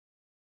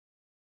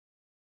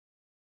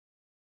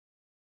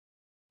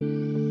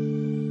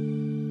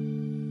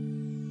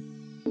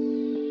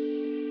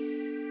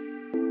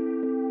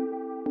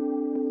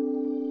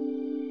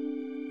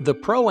The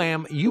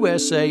ProAm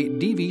USA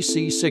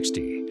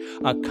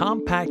DVC60, a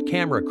compact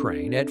camera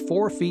crane at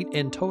 4 feet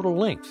in total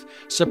length,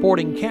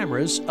 supporting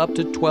cameras up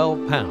to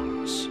 12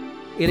 pounds.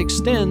 It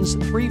extends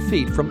 3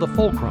 feet from the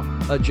fulcrum,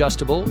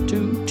 adjustable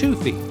to 2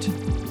 feet.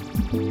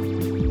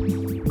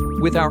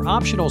 With our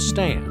optional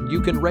stand, you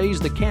can raise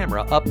the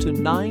camera up to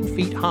 9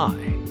 feet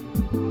high.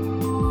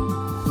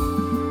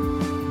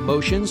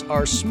 Motions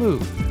are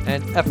smooth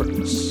and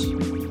effortless.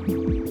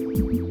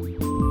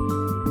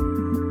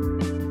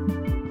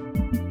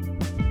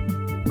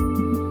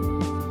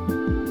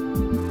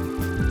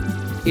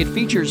 It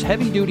features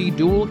heavy-duty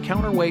dual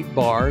counterweight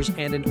bars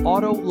and an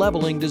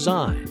auto-leveling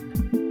design.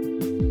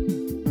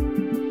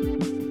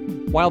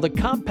 While the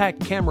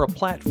compact camera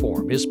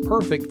platform is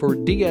perfect for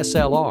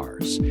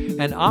DSLRs,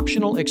 an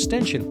optional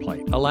extension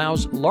plate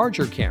allows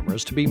larger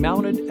cameras to be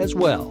mounted as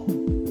well.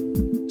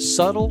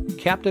 Subtle,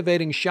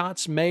 captivating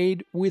shots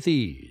made with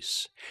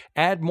ease.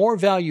 Add more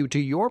value to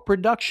your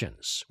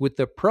productions with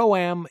the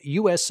ProAm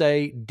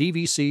USA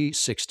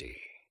DVC60.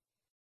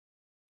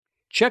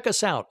 Check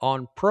us out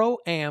on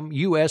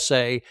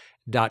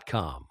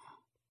ProAmUSA.com.